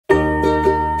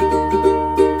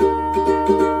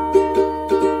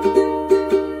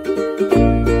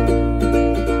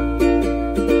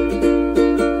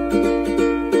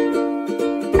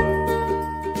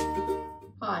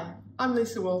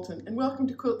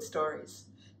Quilt Stories.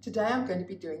 Today I'm going to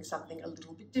be doing something a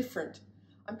little bit different.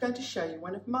 I'm going to show you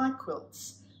one of my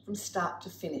quilts from start to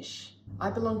finish.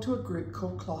 I belong to a group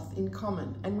called Cloth in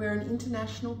Common, and we're an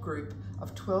international group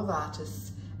of 12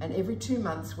 artists, and every 2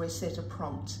 months we're set a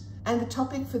prompt. And the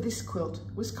topic for this quilt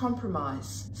was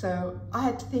compromise. So I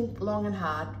had to think long and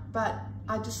hard, but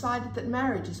I decided that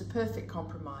marriage is a perfect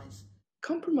compromise.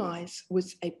 Compromise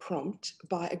was a prompt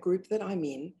by a group that I'm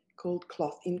in called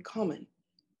Cloth in Common.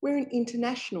 We're an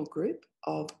international group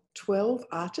of 12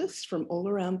 artists from all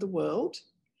around the world,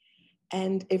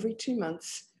 and every 2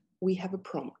 months we have a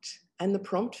prompt. And the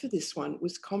prompt for this one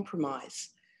was compromise,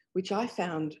 which I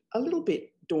found a little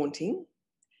bit daunting,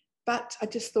 but I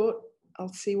just thought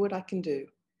I'll see what I can do.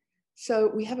 So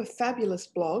we have a fabulous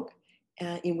blog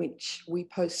in which we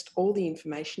post all the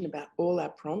information about all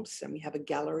our prompts, and we have a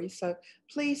gallery, so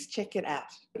please check it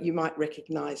out. You might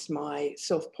recognize my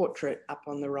self-portrait up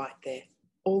on the right there.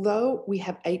 Although we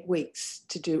have 8 weeks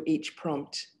to do each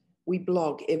prompt, we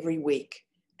blog every week,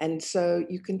 and so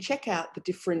you can check out the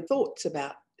different thoughts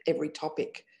about every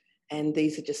topic, and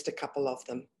these are just a couple of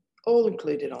them, all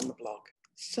included on the blog.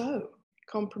 So,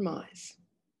 compromise.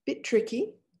 Bit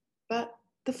tricky, but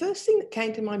the first thing that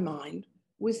came to my mind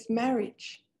was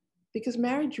marriage, because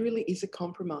marriage really is a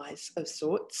compromise of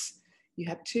sorts. You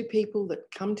have 2 people that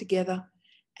come together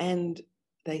and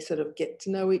they sort of get to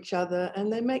know each other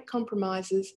and they make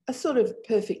compromises, a sort of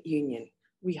perfect union,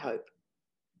 we hope.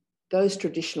 Those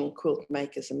traditional quilt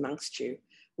makers amongst you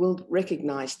will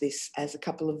recognise this as a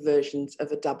couple of versions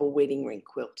of a double wedding ring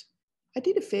quilt. I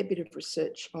did a fair bit of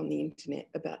research on the internet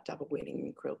about double wedding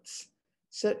ring quilts.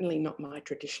 Certainly not my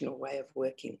traditional way of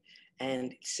working,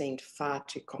 and it seemed far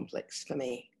too complex for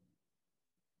me.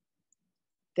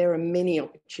 There are many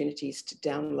opportunities to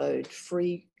download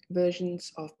free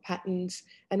versions of patterns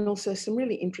and also some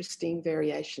really interesting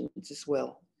variations as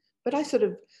well. But I sort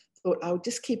of thought I would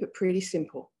just keep it pretty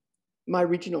simple. My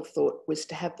original thought was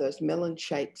to have those melon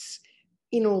shapes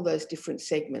in all those different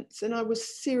segments, and I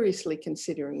was seriously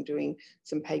considering doing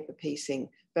some paper piecing,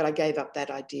 but I gave up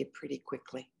that idea pretty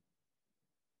quickly.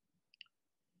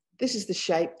 This is the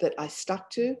shape that I stuck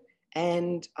to,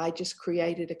 and I just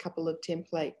created a couple of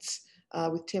templates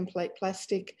with template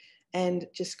plastic and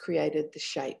just created the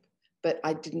shape, but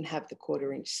I didn't have the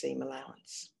 1/4 inch seam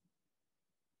allowance.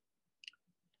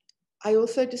 I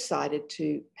also decided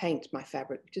to paint my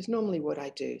fabric, which is normally what I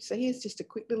do. So here's just a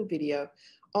quick little video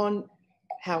on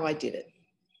how I did it.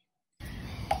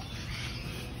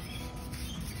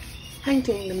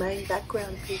 Painting the main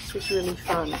background piece was really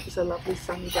fun. It was a lovely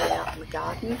sunny day out in the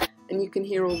garden, and you can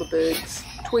hear all the birds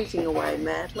tweeting away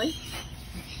madly.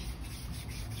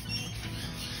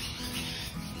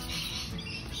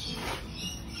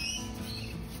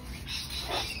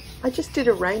 I just did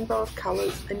a rainbow of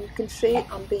colours, and you can see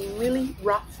I'm being really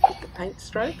rough with the paint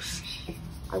strokes.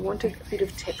 I wanted a bit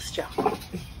of texture.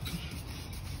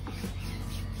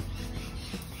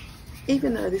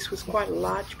 Even though this was quite a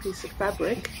large piece of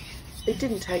fabric, it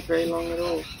didn't take very long at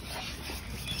all.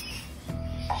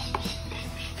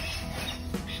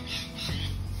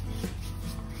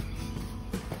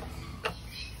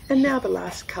 And now the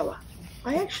last colour.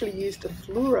 I actually used a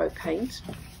fluoro paint,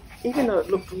 even though it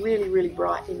looked really, really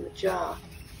bright in the jar.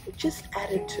 It just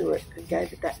added to it and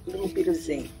gave it that little bit of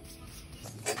zing.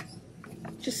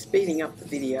 Just speeding up the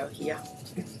video here.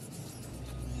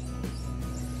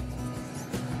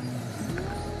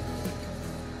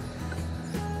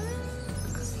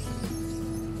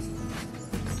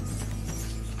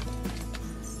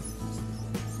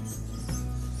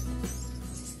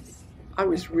 I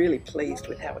was really pleased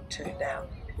with how it turned out.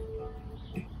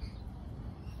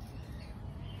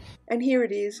 And here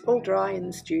it is, all dry in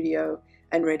the studio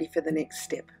and ready for the next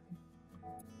step.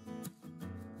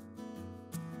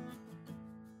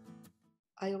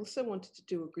 I also wanted to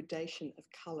do a gradation of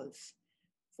colours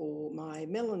for my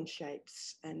melon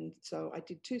shapes, and so I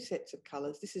did 2 sets of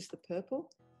colours. This is the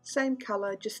purple, same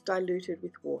colour, just diluted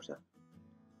with water.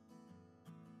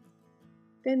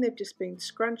 Then they've just been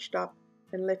scrunched up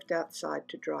and left outside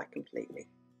to dry completely.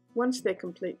 Once they're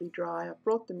completely dry, I've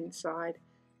brought them inside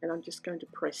and I'm just going to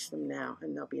press them now,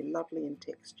 and they'll be lovely and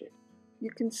textured. You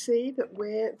can see that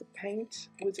where the paint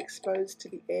was exposed to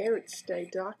the air, it stayed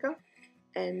darker,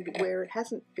 and where it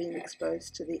hasn't been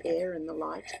exposed to the air and the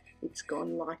light, it's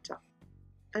gone lighter.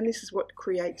 And this is what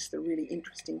creates the really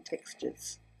interesting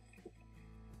textures.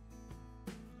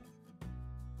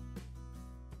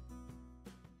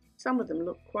 Some of them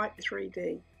look quite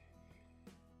 3D.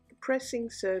 The pressing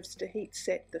serves to heat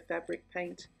set the fabric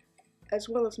paint, as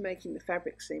well as making the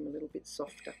fabric seem a little bit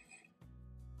softer.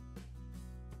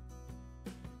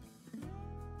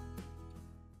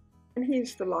 And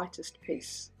here's the lightest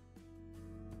piece.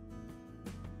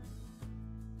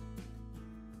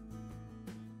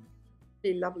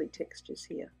 Really lovely textures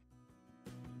here.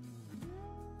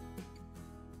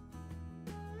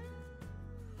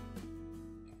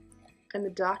 And the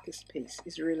darkest piece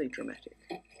is really dramatic.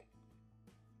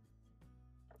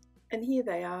 And here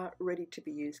they are, ready to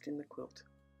be used in the quilt.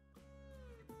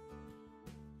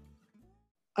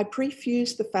 I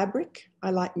pre-fuse the fabric.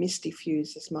 I like Misty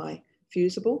Fuse as my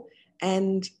fusible.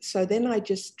 And so then I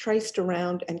just traced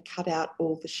around and cut out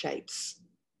all the shapes.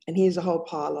 And here's a whole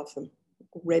pile of them,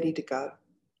 ready to go.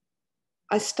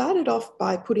 I started off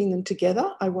by putting them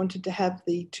together. I wanted to have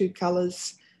the two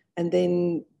colours and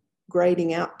then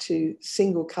grading out to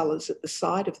single colours at the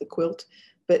side of the quilt.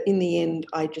 But in the end,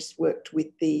 I just worked with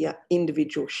the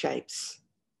individual shapes.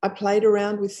 I played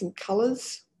around with some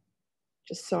colours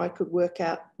just so I could work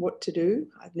out what to do.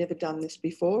 I've never done this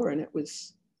before and it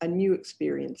was a new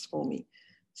experience for me.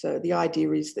 So the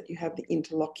idea is that you have the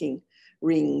interlocking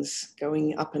rings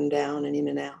going up and down and in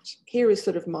and out. Here is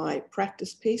sort of my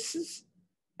practice pieces,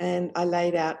 and I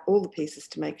laid out all the pieces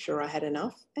to make sure I had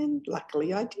enough, and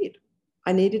luckily I did.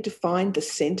 I needed to find the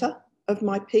centre of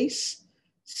my piece.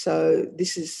 So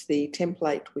this is the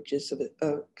template, which is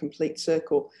a complete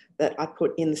circle that I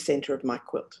put in the centre of my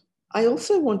quilt. I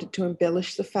also wanted to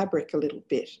embellish the fabric a little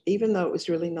bit. Even though it was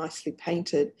really nicely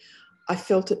painted, I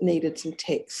felt it needed some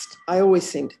text. I always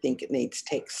seem to think it needs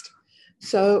text.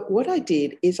 So what I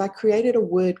did is I created a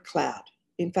word cloud.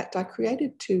 In fact, I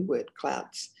created 2 word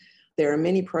clouds. There are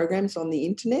many programs on the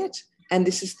internet, and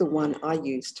this is the one I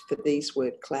used for these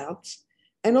word clouds.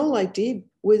 And all I did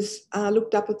was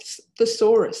looked up a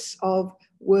thesaurus of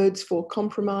words for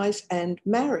compromise and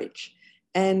marriage.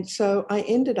 And so I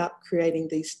ended up creating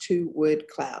these 2 word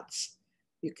clouds.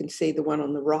 You can see the one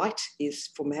on the right is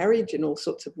for marriage and all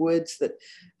sorts of words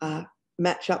that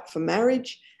match up for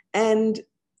marriage. And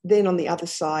then on the other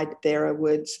side, there are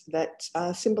words that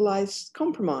symbolize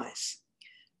compromise.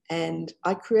 And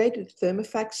I created a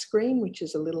thermofax screen, which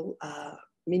is a little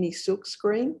mini silk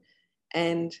screen.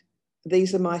 And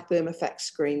these are my thermofax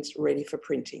screens ready for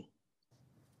printing.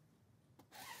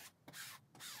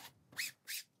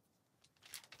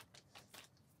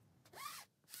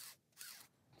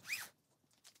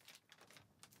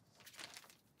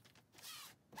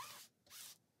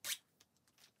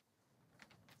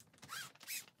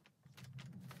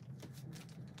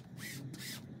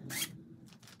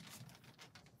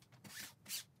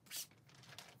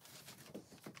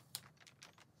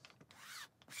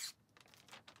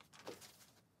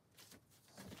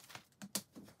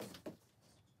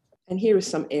 And here are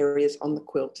some areas on the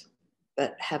quilt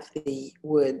that have the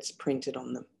words printed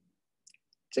on them.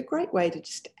 It's a great way to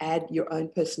just add your own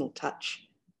personal touch,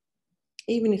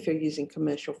 even if you're using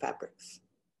commercial fabrics.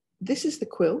 This is the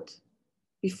quilt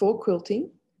before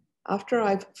quilting. After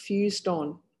I've fused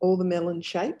on all the melon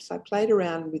shapes, I played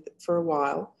around with it for a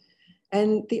while.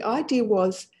 And the idea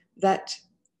was that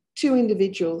 2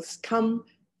 individuals come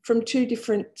from 2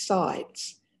 different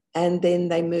sides and then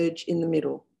they merge in the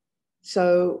middle.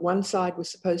 So one side was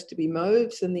supposed to be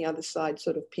mauves and the other side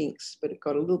sort of pinks, but it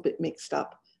got a little bit mixed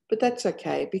up. But that's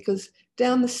okay, because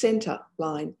down the centre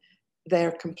line, they're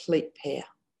a complete pair.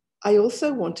 I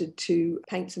also wanted to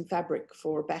paint some fabric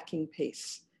for a backing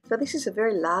piece. So this is a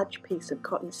very large piece of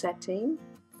cotton sateen,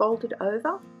 folded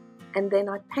over, and then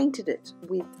I painted it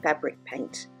with fabric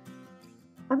paint.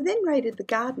 I've then raided the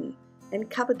garden and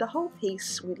covered the whole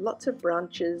piece with lots of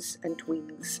branches and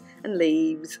twigs and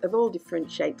leaves of all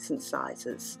different shapes and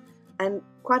sizes, and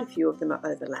quite a few of them are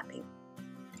overlapping.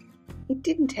 It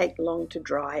didn't take long to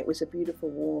dry. It was a beautiful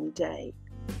warm day.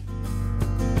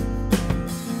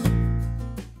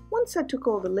 Once I took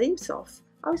all the leaves off,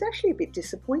 I was actually a bit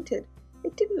disappointed.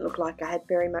 It didn't look like I had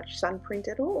very much sun print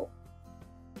at all.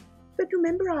 But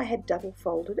remember, I had double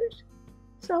folded it,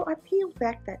 so I peeled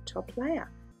back that top layer.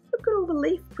 Look at all the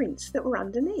leaf prints that were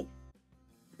underneath.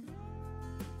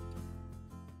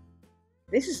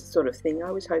 This is the sort of thing I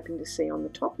was hoping to see on the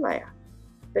top layer.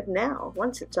 But now,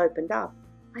 once it's opened up,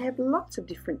 I have lots of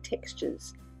different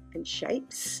textures and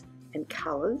shapes and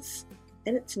colours,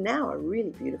 and it's now a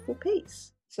really beautiful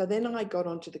piece. So then I got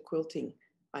onto the quilting.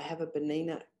 I have a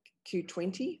Bernina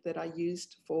Q20 that I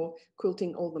used for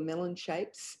quilting all the melon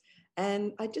shapes,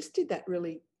 and I just did that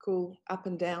really cool up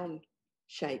and down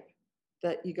shape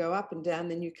that you go up and down,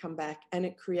 then you come back, and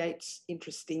it creates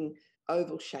interesting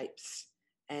oval shapes.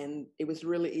 And it was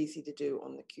really easy to do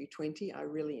on the Q20. I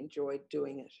really enjoyed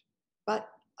doing it. But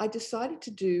I decided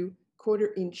to do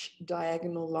 1/4 inch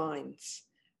diagonal lines,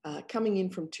 coming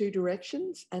in from 2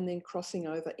 directions and then crossing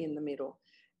over in the middle.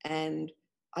 And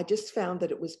I just found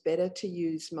that it was better to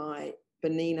use my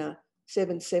Bernina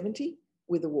 770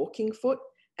 with a walking foot,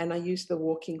 and I used the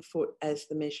walking foot as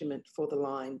the measurement for the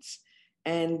lines.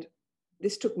 And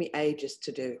this took me ages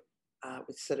to do.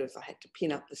 With I had to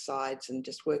pin up the sides and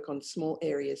just work on small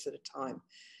areas at a time.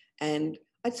 And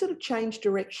I'd sort of change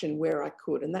direction where I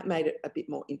could, and that made it a bit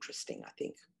more interesting, I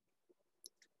think.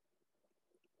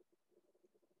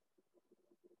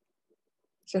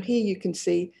 So here you can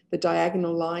see the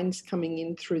diagonal lines coming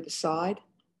in through the side.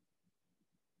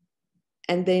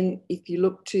 And then if you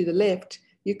look to the left,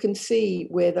 you can see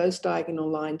where those diagonal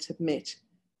lines have met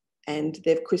and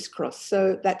they've crisscrossed.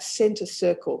 So that center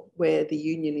circle where the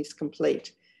union is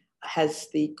complete has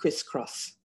the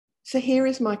crisscross. So here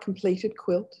is my completed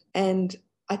quilt, and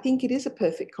I think it is a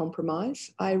perfect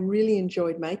compromise. I really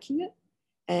enjoyed making it,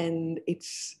 and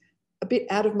it's a bit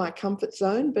out of my comfort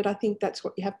zone, but I think that's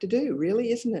what you have to do,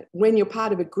 really, isn't it? When you're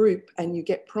part of a group and you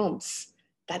get prompts,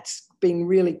 that's been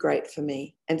really great for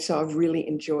me. And so I've really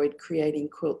enjoyed creating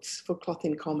quilts for Cloth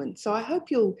in Common. So I hope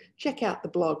you'll check out the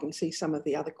blog and see some of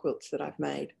the other quilts that I've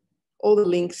made. All the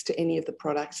links to any of the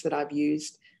products that I've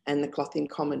used and the Cloth in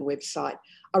Common website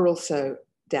are also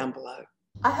down below.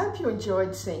 I hope you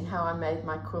enjoyed seeing how I made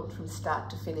my quilt from start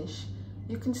to finish.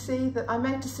 You can see that I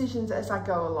make decisions as I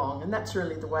go along, and that's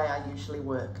really the way I usually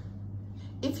work.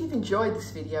 If you've enjoyed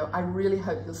this video, I really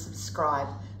hope you'll subscribe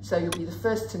so you'll be the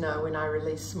first to know when I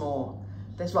release more.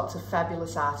 There's lots of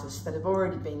fabulous artists that have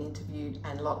already been interviewed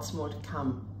and lots more to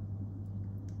come.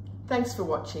 Thanks for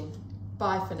watching.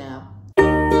 Bye for now.